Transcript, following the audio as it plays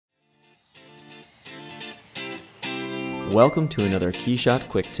Welcome to another KeyShot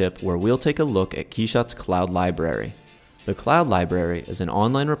Quick Tip where we'll take a look at KeyShot's Cloud library. The Cloud library is an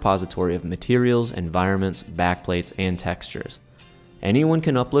online repository of materials, environments, backplates, and textures. Anyone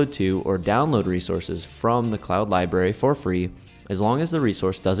can upload to or download resources from the Cloud library for free as long as the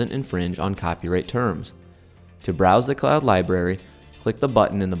resource doesn't infringe on copyright terms. To browse the Cloud library, click the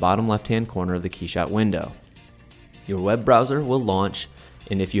button in the bottom left-hand corner of the KeyShot window. Your web browser will launch,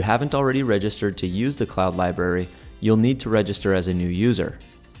 and if you haven't already registered to use the Cloud library, you'll need to register as a new user.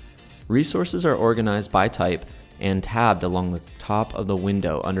 Resources are organized by type and tabbed along the top of the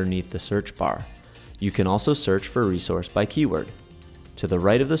window underneath the search bar. You can also search for a resource by keyword. To the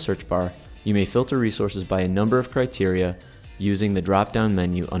right of the search bar, you may filter resources by a number of criteria using the drop-down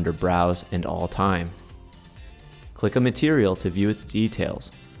menu under Browse and All Time. Click a material to view its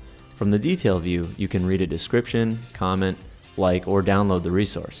details. From the detail view, you can read a description, comment, like, or download the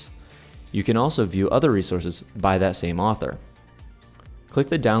resource. You can also view other resources by that same author. Click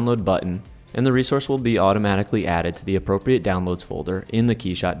the download button and the resource will be automatically added to the appropriate downloads folder in the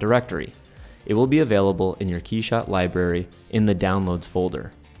KeyShot directory. It will be available in your KeyShot library in the downloads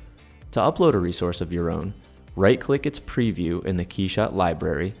folder. To upload a resource of your own, right-click its preview in the KeyShot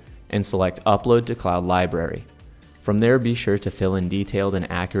library and select Upload to Cloud Library. From there, be sure to fill in detailed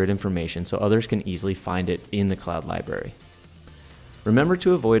and accurate information so others can easily find it in the Cloud library. Remember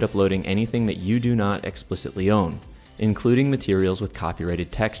to avoid uploading anything that you do not explicitly own, including materials with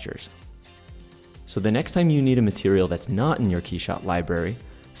copyrighted textures. So the next time you need a material that's not in your KeyShot library,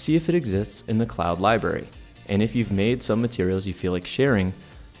 see if it exists in the Cloud library. And if you've made some materials you feel like sharing,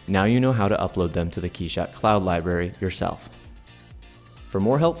 now you know how to upload them to the KeyShot Cloud library yourself. For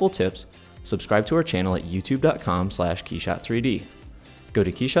more helpful tips, subscribe to our channel at youtube.com/KeyShot3D. Go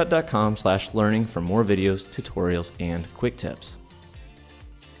to keyshot.com/learning for more videos, tutorials, and quick tips.